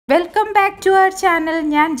Welcome back to our channel.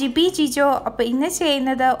 ഞാൻ GB Jijo. അപ്പോൾ ഇന്ന്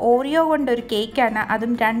ചെയ്യുന്നത് ഓറിയോ കൊണ്ടൊരു കേക്കാണ്.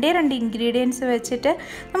 അതും രണ്ടേ ഇൻഗ്രീഡിയൻസ് വെച്ചിട്ട്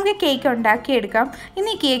നമുക്ക് കേക്ക് ഉണ്ടാക്കിയെടുക്കാം.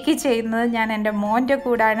 ഇന്ന് ഈ കേക്ക് ചെയ്യുന്നത് ഞാൻ എൻ്റെ മോൻ്റെ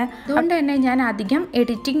കൂടാണ്. അതുകൊണ്ട് തന്നെ ഞാൻ അധികം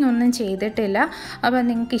എഡിറ്റിംഗ് ഒന്നും ചെയ്തിട്ടില്ല. അപ്പോൾ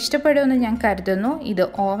നിങ്ങൾക്ക് ഇഷ്ടപ്പെടുമെന്ന് ഞാൻ കരുതുന്നു. ഇത്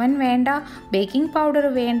ഓവൻ വേണ്ട, ബേക്കിംഗ് പൗഡർ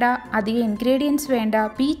വേണ്ട, അധികം ഇൻഗ്രീഡിയൻസ് വേണ്ട,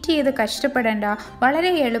 ബീറ്റ് ചെയ്ത് കഷ്ടപ്പെടേണ്ട,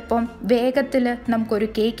 വളരെ എളുപ്പം വേഗത്തിൽ നമുക്കൊരു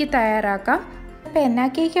കേക്ക് തയ്യാറാക്കാം. അപ്പോൾ എന്നാ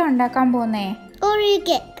കേക്ക് ഉണ്ടാക്കാൻ പോകുന്നേ? Oreo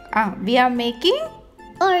cake. We are making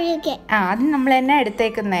Oreo cake. അത് നമ്മൾ എന്നാ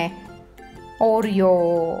എടുത്തേക്കുന്നേ?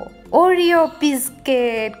 Oreo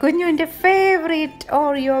biscuit. കുഞ്ഞുവിൻ്റെ favourite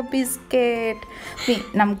Oreo biscuit.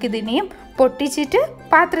 നമുക്കിതിനെയും പൊട്ടിച്ചിട്ട്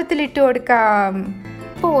പാത്രത്തിലിട്ട് കൊടുക്കാം.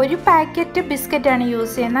 ഇപ്പോൾ ഒരു പാക്കറ്റ് ബിസ്ക്കറ്റാണ്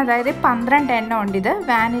യൂസ് ചെയ്യുന്നത്. അതായത് 12 എണ്ണം ഉണ്ട്. ഇത്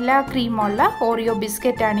വാനില ക്രീമുള്ള ഓറിയോ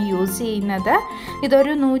ബിസ്ക്കറ്റാണ് യൂസ് ചെയ്യുന്നത്.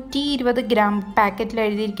 ഇതൊരു 120 ഗ്രാം പാക്കറ്റിൽ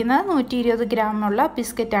എഴുതിയിരിക്കുന്നത് 120 ഗ്രാമുള്ള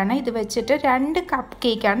ബിസ്ക്കറ്റാണ്. ഇത് വെച്ചിട്ട് 2 കപ്പ്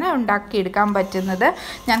കേക്കാണ് ഉണ്ടാക്കിയെടുക്കാൻ പറ്റുന്നത്.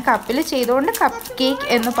 ഞാൻ കപ്പിൽ ചെയ്തുകൊണ്ട് കപ്പ് കേക്ക്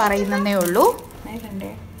എന്ന് പറയുന്നതേ ഉള്ളൂ.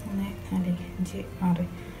 2, 3, 4,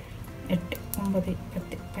 5, 6, 8, 9,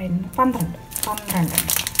 10, 11,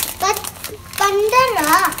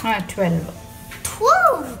 12.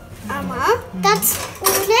 12. Amma, that's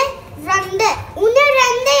une rande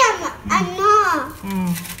amma. Anna.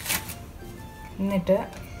 എന്നിട്ട്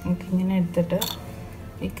നമുക്ക് ഇങ്ങനെ എടുത്തിട്ട്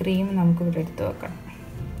ഈ ക്രീം നമുക്ക് ഇവിടെ എടുത്ത് വെക്കണം.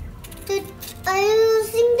 Are you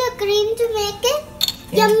using the cream to make it?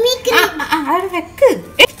 Yummy cream. അത് വെക്ക്.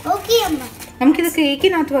 Okay, Amma. നമുക്കിത്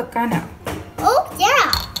കേക്കിനകത്ത് വെക്കാനാ. Oh, yeah.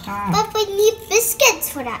 But we need biscuits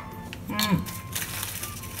for that.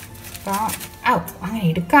 അങ്ങനെ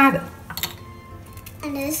എടുക്കാതെ.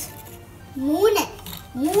 And there's മൂന്ന്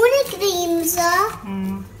creams.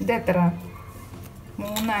 ഇത് എത്ര?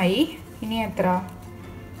 3 ആയി. ഇനി എത്ര?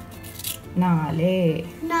 4.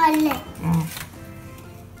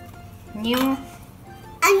 ഇനിയോ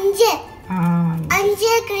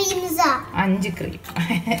 5 creams. 5 cream.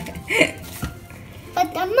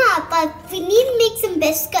 But Amma, we need to make some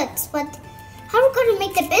biscuits. But how are we going to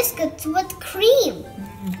make the biscuits with cream?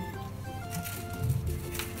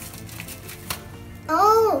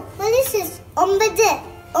 Oh, what is this? 9.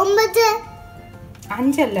 5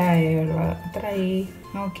 എത്രയായി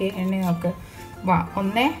നോക്കി എണ്ണി നോക്ക്. 1,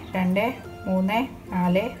 2, 3, 4, 5,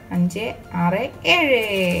 6, 7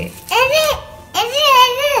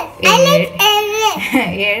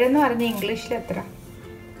 എന്ന് പറഞ്ഞ ഇംഗ്ലീഷിൽ എത്ര?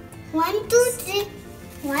 1, 2,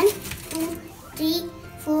 3,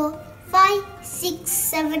 4, 5, 6,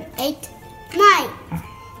 7, 8, 9.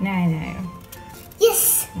 9 ആയോ? Yes.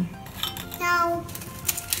 Now,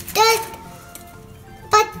 10.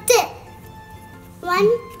 1,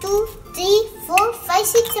 2, 3, 4, 5,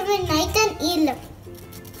 6, 7, 8, 10, 11.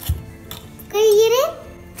 Clear?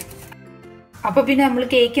 അപ്പൊ പിന്നെ നമ്മൾ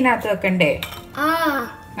കേക്കിനകത്ത് വെക്കണ്ടേ?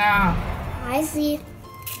 I see.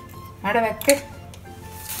 അവിടെ വെക്ക്.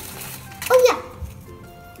 Oh yeah.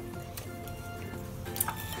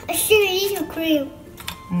 I should eat your cream.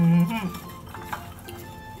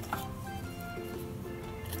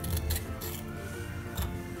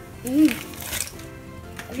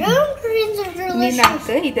 ഇനി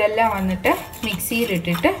നമുക്ക് ഇതെല്ലാം വന്നിട്ട്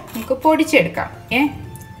മിക്സിയിലിട്ടിട്ട് നമുക്ക് പൊടിച്ചെടുക്കാം.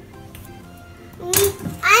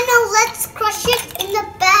 I know, let's crush it in the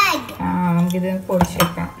bag. നമുക്കിത്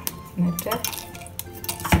പൊടിച്ചെടുക്കാം. എന്നിട്ട്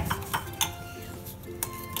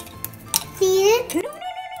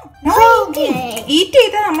ഈറ്റ്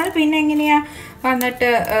ചെയ്ത നമ്മൾ പിന്നെ എങ്ങനെയാ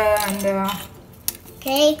വന്നിട്ട് എന്തുവാ?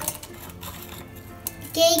 Cake,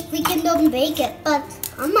 we can don't bake it, but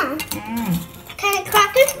Amma, can I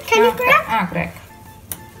crack it? Can you crack? Crack.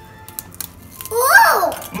 Whoa!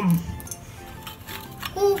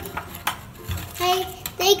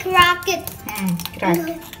 They crack it. Crack.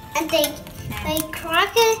 And they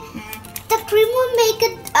crack it. The cream will make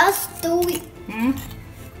it doughy.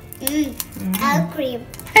 Our cream.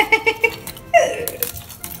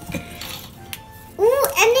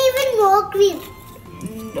 And even more cream.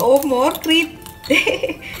 More cream.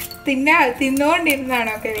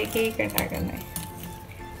 തിന്നോണ്ടിരുന്നാണോ cake ഉണ്ടാക്കുന്നത്?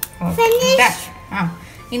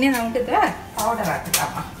 ഇനി നമുക്കിത് powder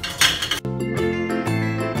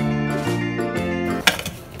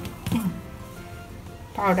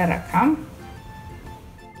ആക്കാം.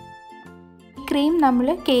 Cream നമ്മൾ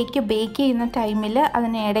cake bake ചെയ്യുന്ന ടൈമിൽ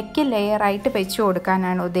അതിന് ഇടയ്ക്ക് ലെയറായിട്ട് വെച്ച്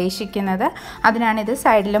കൊടുക്കാനാണ് ഉദ്ദേശിക്കുന്നത്. അതിനാണിത്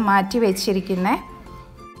സൈഡിൽ മാറ്റി വെച്ചിരിക്കുന്നത്.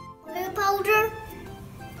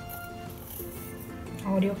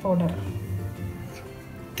 Oreo powder.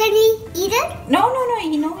 Can we eat it? No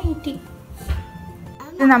eating.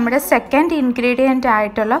 ഇത് നമ്മുടെ സെക്കൻഡ് ഇൻഗ്രീഡിയൻ്റ്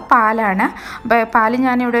ആയിട്ടുള്ള പാലാണ്. പാൽ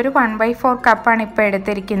ഞാനിവിടെ ഒരു 1/4 കപ്പാണ് ഇപ്പോൾ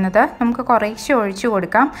എടുത്തിരിക്കുന്നത്. നമുക്ക് കുറേശ്ശെ ഒഴിച്ചു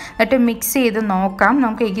കൊടുക്കാം, എന്നിട്ട് മിക്സ് ചെയ്ത് നോക്കാം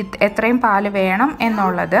നമുക്ക് എത്രയും പാൽ വേണം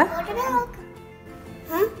എന്നുള്ളത്.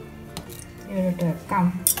 ഇവിടെ വെക്കാം,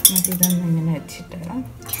 ഇതൊന്നും ഇങ്ങനെ വെച്ചിട്ട്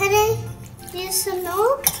use some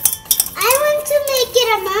milk. I want to make it,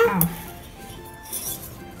 Amma.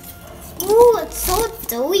 Ooh, it's so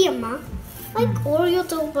doughy, Amma. Like Oreo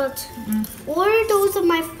dough, but Oreo doughs are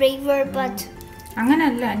my favorite, but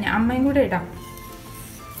അങ്ങനല്ല, അമ്മയും കൂടെ ഇടാം.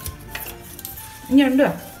 ഇനി ഉണ്ടോ?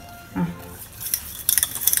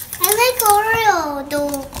 I like Oreo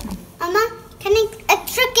dough. Amma, can I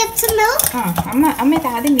extra get some milk? അമ്മ ഇത്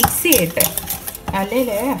ആദ്യം mix ചെയ്യട്ടെ,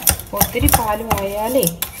 അല്ലേ ഒത്തിരി പാല് ആയാലേ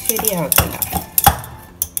ശരിയാവത്തില്ല.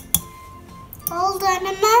 Hold on,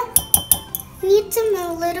 Amma. Need some a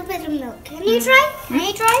little bit of milk. Can you try? Can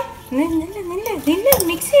you try? നില്ല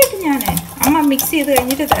മിക്സ് ചെയ്തിട്ട് ഞാൻ അമ്മ മിക്സ് ചെയ്ത്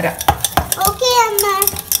കഴിഞ്ഞിട്ട് തരാം. Okay, Amma.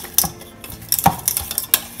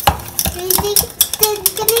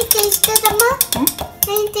 Can you taste it, Amma?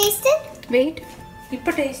 Can you taste it? Wait.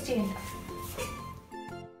 ഇപ്പോൾ ടേസ്റ്റ് ചെയ്യണ്ട.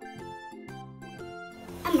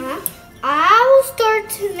 Amma, I will start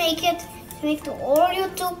to make the Oreo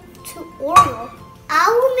to Oreo. I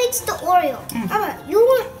will mix the Oreo. Amma,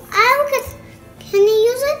 I will get. Can you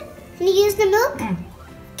use it? Can you use the milk?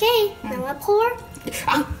 Okay. Now I pour.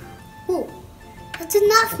 Ooh, that's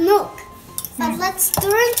enough milk. But let's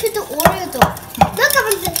stir into the Oreo dough. Look,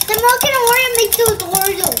 Amma, the milk and Oreo make the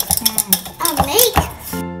Oreo dough. I'll make.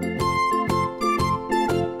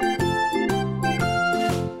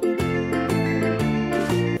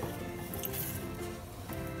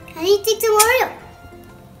 Can you take the Oreo?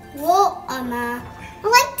 Whoa, Amma. I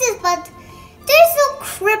like this, but they're so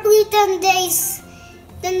cripply than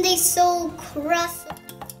they so crust.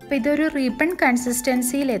 അപ്പോൾ ഇതൊരു ribbon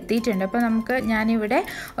കൺസിസ്റ്റൻസിയിൽ എത്തിയിട്ടുണ്ട്. അപ്പോൾ നമുക്ക് ഞാനിവിടെ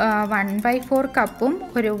 1/4 കപ്പും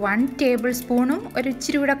ഒരു 1 table സ്പൂണും ഒരു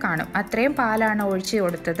ഇച്ചിരി കൂടെ കാണും അത്രയും പാലാണ് ഒഴിച്ച്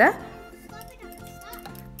കൊടുത്തത്.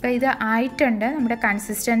 അപ്പോൾ ഇത് ആയിട്ടുണ്ട്, നമ്മുടെ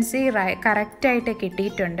കൺസിസ്റ്റൻസി കറക്റ്റായിട്ട്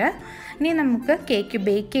കിട്ടിയിട്ടുണ്ട്. ഇനി നമുക്ക് കേക്ക്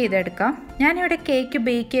ബേക്ക് ചെയ്തെടുക്കാം. ഞാനിവിടെ കേക്ക്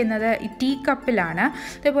ബേക്ക് ചെയ്യുന്നത് ടീ കപ്പിലാണ്,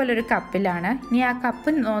 ഇതേപോലൊരു കപ്പിലാണ്. ഇനി ആ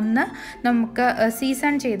കപ്പ് ഒന്ന് നമുക്ക്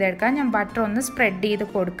സീസൺ ചെയ്തെടുക്കാം. ഞാൻ ബട്ടർ ഒന്ന് സ്പ്രെഡ് ചെയ്ത്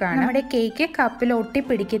കൊടുക്കുകയാണ്. നമ്മുടെ കേക്ക് കപ്പിൽ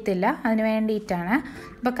ഒട്ടിപ്പിടിക്കത്തില്ല, അതിന് വേണ്ടിയിട്ടാണ്.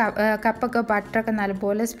 അപ്പോൾ കപ്പൊക്കെ ബട്ടറൊക്കെ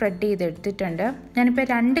നല്ലപോലെ സ്പ്രെഡ് ചെയ്തെടുത്തിട്ടുണ്ട്. ഞാനിപ്പോൾ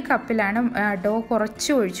 2 കപ്പിലാണ് ഡോ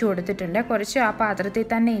കുറച്ച് ഒഴിച്ചു കൊടുത്തിട്ടുണ്ട്, കുറച്ച് ആ പാത്രത്തിൽ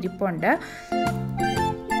തന്നെ ഇരിപ്പുണ്ട്.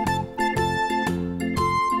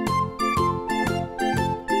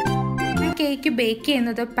 കേക്ക് ബേക്ക്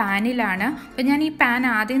ചെയ്യുന്നത് പാനിലാണ്. അപ്പോൾ ഞാൻ ഈ പാൻ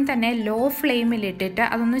ആദ്യം തന്നെ ലോ ഫ്ലെയിമിലിട്ടിട്ട്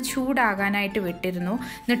അതൊന്ന് ചൂടാകാനായിട്ട് വിട്ടിരുന്നു.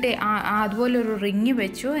 എന്നിട്ട് അതുപോലൊരു റിങ്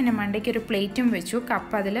വെച്ചു, അതിൻ്റെ മണ്ടയ്ക്ക് ഒരു പ്ലേറ്റും വെച്ചു.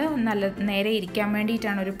 കപ്പ് അതിൽ നല്ല നേരെ ഇരിക്കാൻ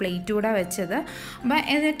വേണ്ടിയിട്ടാണ് ഒരു പ്ലേറ്റ് കൂടെ വെച്ചത്. അപ്പോൾ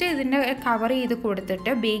എന്നിട്ട് ഇതിൻ്റെ കവർ ചെയ്ത്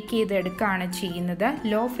കൊടുത്തിട്ട് ബേക്ക് ചെയ്തെടുക്കുകയാണ് ചെയ്യുന്നത്.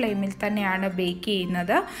 ലോ ഫ്ലെയിമിൽ തന്നെയാണ് ബേക്ക്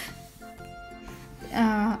ചെയ്യുന്നത്.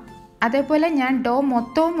 അതേപോലെ ഞാൻ ഡോ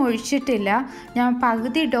മൊത്തവും ഒഴിച്ചിട്ടില്ല, ഞാൻ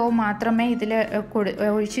പകുതി ഡോ മാത്രമേ ഇതിൽ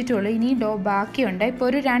ഒഴിച്ചിട്ടുള്ളൂ. ഇനി ഡോ ബാക്കിയുണ്ട്. ഇപ്പോൾ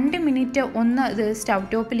ഒരു 2 മിനിറ്റ് ഒന്ന് ഇത് സ്റ്റവ്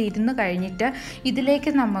ടോപ്പിൽ ഇരുന്ന് കഴിഞ്ഞിട്ട്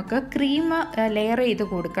ഇതിലേക്ക് നമുക്ക് ക്രീം ലെയർ ചെയ്ത്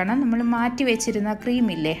കൊടുക്കണം. നമ്മൾ മാറ്റി വെച്ചിരുന്ന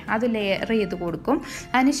ക്രീമില്ലേ, അത് ലെയർ ചെയ്ത് കൊടുക്കും.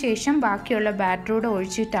 അതിനുശേഷം ബാക്കിയുള്ള ബാറ്ററൂടെ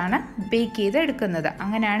ഒഴിച്ചിട്ടാണ് ബേക്ക് ചെയ്തെടുക്കുന്നത്.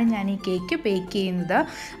 അങ്ങനെയാണ് ഞാൻ ഈ കേക്ക് ബേക്ക് ചെയ്യുന്നത്.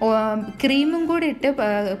 ക്രീമും കൂടി ഇട്ട്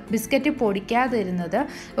ബിസ്ക്കറ്റ് പൊടിക്കാതിരുന്നത്,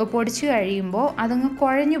 പൊടിച്ച് കഴിയുമ്പോൾ അതങ്ങ്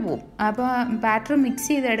കുഴഞ്ഞു പോകും. അപ്പോൾ ബാറ്റർ മിക്സ്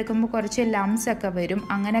ചെയ്തെടുക്കുമ്പോൾ കുറച്ച് ലംസ് ഒക്കെ വരും.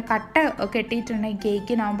 അങ്ങനെ കട്ട കെട്ടിയിട്ടുണ്ടെങ്കിൽ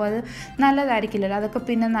കേക്കിനാകുമ്പോൾ അത് നല്ലതായിരിക്കില്ലല്ലോ. അതൊക്കെ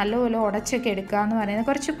പിന്നെ നല്ലപോലെ ഉടച്ചൊക്കെ എടുക്കുക എന്ന് പറയുന്നത്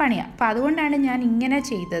കുറച്ച് പണിയാണ്. അപ്പോൾ അതുകൊണ്ടാണ് ഞാൻ ഇങ്ങനെ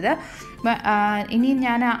ചെയ്തത്. ഇനി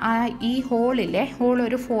ഞാൻ ഈ ഹോളിലെ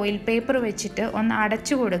ഒരു ഫോയിൽ പേപ്പർ വെച്ചിട്ട് ഒന്ന്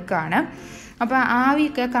അടച്ചു കൊടുക്കുകയാണ്. അപ്പോൾ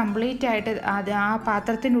ആവിയൊക്കെ കംപ്ലീറ്റ് ആയിട്ട് അത് ആ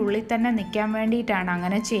പാത്രത്തിൻ്റെ ഉള്ളിൽ തന്നെ നിൽക്കാൻ വേണ്ടിയിട്ടാണ്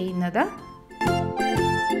അങ്ങനെ ചെയ്യുന്നത്.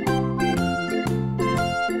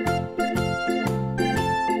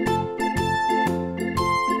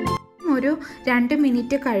 ഒരു 2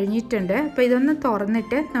 മിനിറ്റ് കഴിഞ്ഞിട്ടുണ്ട്. അപ്പോൾ ഇതൊന്ന്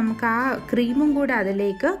തുറന്നിട്ട് നമുക്ക് ആ ക്രീമും കൂടെ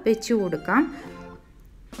അതിലേക്ക് വെച്ച് കൊടുക്കാം.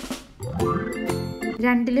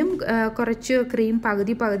 രണ്ടിലും കുറച്ച് ക്രീം,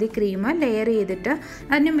 പകുതി ക്രീം ലെയർ ചെയ്തിട്ട്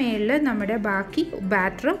അതിന് മേളിൽ നമ്മുടെ ബാക്കി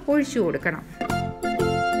ബാറ്റർ ഒഴിച്ചു കൊടുക്കണം.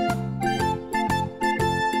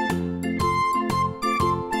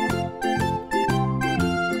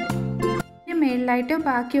 മേളിലായിട്ട്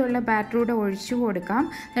ബാക്കിയുള്ള ബാറ്ററൂടെ ഒഴിച്ചു കൊടുക്കാം.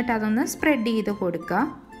 എന്നിട്ട് അതൊന്ന് സ്പ്രെഡ് ചെയ്ത് കൊടുക്കുക.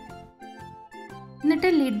 എന്നിട്ട്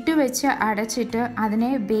ലിഡ് വെച്ച് അടച്ചിട്ട് അതിനെ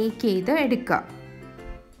ബേക്ക് ചെയ്ത് എടുക്കുക.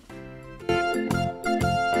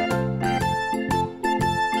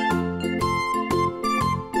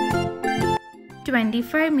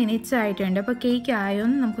 25 മിനിറ്റ്സ് ആയിട്ടുണ്ട്. അപ്പോൾ കേക്ക്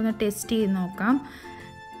ആയോന്ന് നമുക്കൊന്ന് ടെസ്റ്റ് ചെയ്ത് നോക്കാം.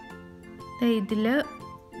 ഇതിൽ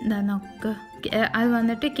എന്താ നോക്ക്, അത്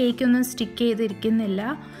വന്നിട്ട് കേക്കൊന്നും സ്റ്റിക്ക് ചെയ്തിരിക്കുന്നില്ല.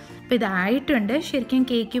 അപ്പോൾ ഇതായിട്ടുണ്ട്, ശരിക്കും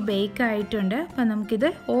കേക്ക് ബേക്ക് ആയിട്ടുണ്ട്. അപ്പോൾ നമുക്കിത്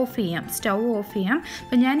ഓഫ് ചെയ്യാം, സ്റ്റൗ ഓഫ് ചെയ്യാം.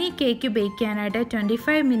 അപ്പോൾ ഞാൻ ഈ കേക്ക് ബേക്ക് ചെയ്യാനായിട്ട്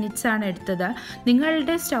 25 മിനിറ്റ്സ് ആണ് എടുത്തത്.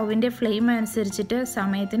 നിങ്ങളുടെ സ്റ്റൗവിൻ്റെ ഫ്ലെയിം അനുസരിച്ചിട്ട്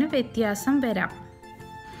സമയത്തിന് വ്യത്യാസം വരാം.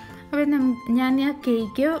 അപ്പോൾ ഞാൻ ആ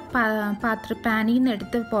കേക്ക് പാനിൽ നിന്ന്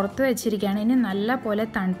എടുത്ത് പുറത്ത് വെച്ചിരിക്കുകയാണ്. ഇനി നല്ല പോലെ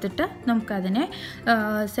തണുത്തിട്ട് നമുക്കതിനെ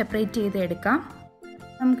സെപ്പറേറ്റ് ചെയ്തെടുക്കാം.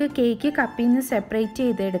 നമുക്ക് കേക്ക് കപ്പിൽ നിന്ന് സെപ്പറേറ്റ്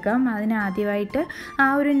ചെയ്തെടുക്കാം. അതിന് ആദ്യമായിട്ട് ആ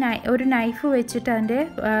ഒരു നൈഫ് വെച്ചിട്ട് അതിൻ്റെ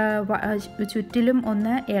ചുറ്റിലും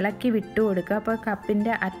ഒന്ന് ഇളക്കി വിട്ടു കൊടുക്കുക. അപ്പോൾ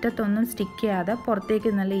കപ്പിൻ്റെ അറ്റത്തൊന്നും സ്റ്റിക്ക് ചെയ്യാതെ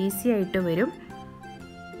പുറത്തേക്ക് നല്ല ഈസി ആയിട്ട് വരും.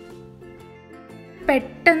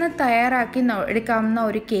 പെട്ടെന്ന് തയ്യാറാക്കി എടുക്കാവുന്ന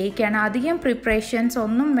ഒരു കേക്കാണ്. അധികം പ്രിപ്പറേഷൻസ്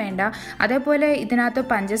ഒന്നും വേണ്ട. അതേപോലെ ഇതിനകത്ത്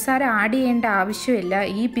പഞ്ചസാര ആഡ് ചെയ്യേണ്ട ആവശ്യമില്ല.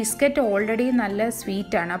 ഈ ബിസ്ക്കറ്റ് ഓൾറെഡി നല്ല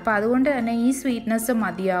സ്വീറ്റാണ്, അപ്പോൾ അതുകൊണ്ട് തന്നെ ഈ സ്വീറ്റ്നെസ്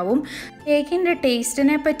മതിയാവും. കേക്കിൻ്റെ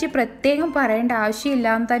ടേസ്റ്റിനെ പറ്റി പ്രത്യേകം പറയേണ്ട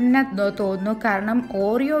ആവശ്യമില്ലാന്ന് തന്നെ തോന്നുന്നു. കാരണം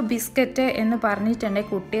ഓറിയോ ബിസ്ക്കറ്റ് എന്ന് പറഞ്ഞിട്ടുണ്ടെങ്കിൽ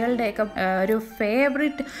കുട്ടികളുടെയൊക്കെ ഒരു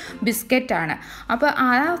ഫേവറേറ്റ് ബിസ്ക്കറ്റാണ്. അപ്പോൾ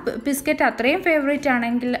ആ ബിസ്ക്കറ്റ് അത്രയും ഫേവറേറ്റ്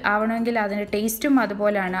ആവണമെങ്കിൽ അതിൻ്റെ ടേസ്റ്റും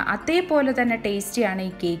അതുപോലെയാണ്. അതേപോലെ തന്നെ ടേസ്റ്റിയാണ് ഈ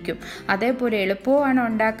കേക്കും. അതേപോലെ എളുപ്പമാണ്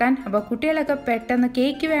ഉണ്ടാക്കാൻ. അപ്പോൾ കുട്ടികളൊക്കെ പെട്ടെന്ന്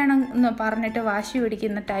കേക്ക് വേണം എന്ന് പറഞ്ഞിട്ട് വാശി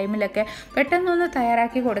പിടിക്കുന്ന ടൈമിലൊക്കെ പെട്ടെന്നൊന്ന്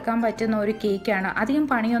തയ്യാറാക്കി കൊടുക്കാൻ പറ്റുന്ന ഒരു കേക്കാണ്. അധികം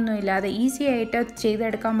പണിയൊന്നും ഇല്ലാതെ ഈസി ആയിട്ട്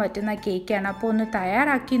ചെയ്തെടുക്കാൻ പറ്റുന്ന കേക്കാണ്. അപ്പോൾ ഒന്ന്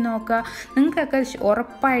തയ്യാറാക്കി നോക്കുക. നിങ്ങൾക്കൊക്കെ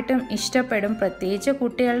ഉറപ്പായിട്ടും ഇഷ്ടപ്പെടും. പ്രത്യേകിച്ച്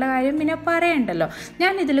കുട്ടികളുടെ കാര്യം പിന്നെ പറയണ്ടല്ലോ.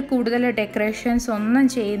 ഞാൻ ഇതിൽ കൂടുതൽ ഡെക്കറേഷൻസ് ഒന്നും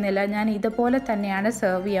ചെയ്യുന്നില്ല. ഞാൻ ഇതുപോലെ തന്നെയാണ്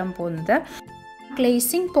സെർവ് ചെയ്യാൻ പോകുന്നത്.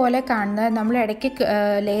 ഗ്ലേസിങ് പോലെ കാണുന്നത് നമ്മൾ ഇടയ്ക്ക്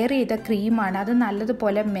ലെയർ ചെയ്ത ക്രീമാണ്. അത്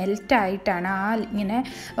നല്ലതുപോലെ മെൽറ്റായിട്ടാണ് ഇങ്ങനെ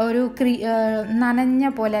ഒരു നനഞ്ഞ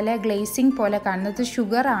പോലെ അല്ലെ ഗ്ലേസിങ് പോലെ കാണുന്നത്.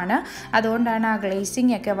 ഷുഗറാണ്, അതുകൊണ്ടാണ് ആ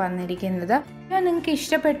ഗ്ലേസിങ് ഒക്കെ വന്നിരിക്കുന്നത്. നിങ്ങൾക്ക്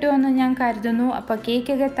ഇഷ്ടപ്പെട്ടു എന്ന് ഞാൻ കരുതുന്നു. അപ്പോൾ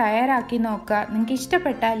കേക്കൊക്കെ തയ്യാറാക്കി നോക്കുക. നിങ്ങൾക്ക്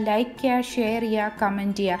ഇഷ്ടപ്പെട്ടാൽ ലൈക്ക് ചെയ്യുക, ഷെയർ ചെയ്യുക,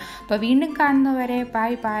 കമൻറ്റ് ചെയ്യുക. അപ്പോൾ വീണ്ടും കാണുന്നവരെ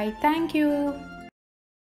ബൈ ബൈ. Thank you.